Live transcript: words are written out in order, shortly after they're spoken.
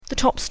The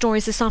top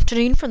stories this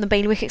afternoon from the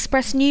Bailiwick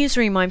Express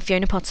newsroom. I'm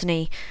Fiona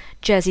Potney.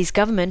 Jersey's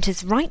government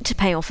is right to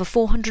pay off a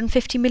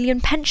 £450 million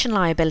pension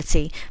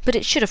liability, but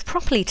it should have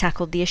properly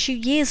tackled the issue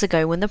years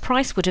ago when the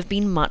price would have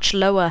been much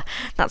lower.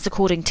 That's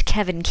according to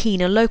Kevin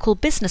Keane, a local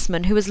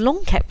businessman who has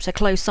long kept a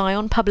close eye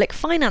on public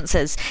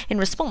finances in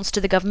response to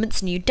the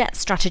government's new debt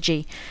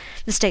strategy.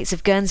 The states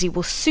of Guernsey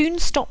will soon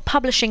stop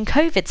publishing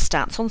COVID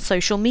stats on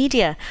social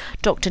media.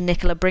 Dr.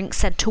 Nicola Brink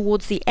said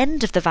towards the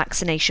end of the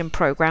vaccination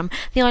programme,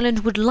 the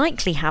island would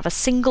likely have a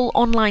single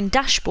online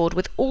dashboard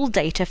with all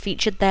data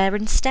featured there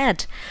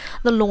instead.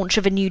 The launch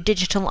of a new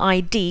digital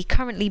ID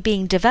currently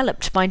being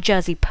developed by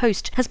Jersey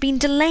Post has been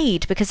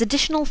delayed because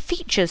additional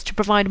features to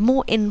provide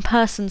more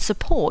in-person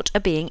support are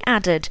being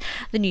added.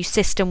 The new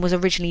system was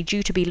originally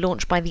due to be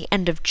launched by the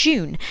end of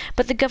June,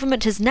 but the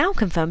government has now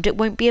confirmed it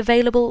won't be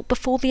available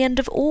before the end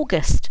of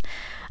August.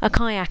 A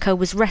kayaker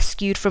was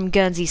rescued from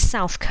Guernsey's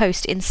south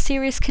coast in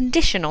serious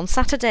condition on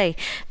Saturday.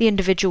 The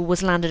individual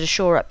was landed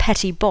ashore at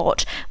Petty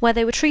Bot, where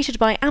they were treated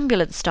by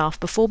ambulance staff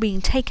before being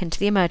taken to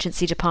the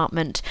emergency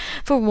department.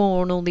 For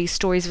more on all these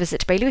stories,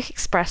 visit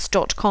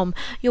bailiwickexpress.com.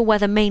 Your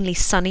weather mainly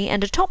sunny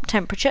and a top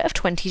temperature of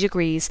 20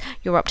 degrees.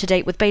 You're up to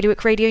date with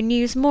Bailiwick Radio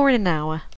News. More in an hour.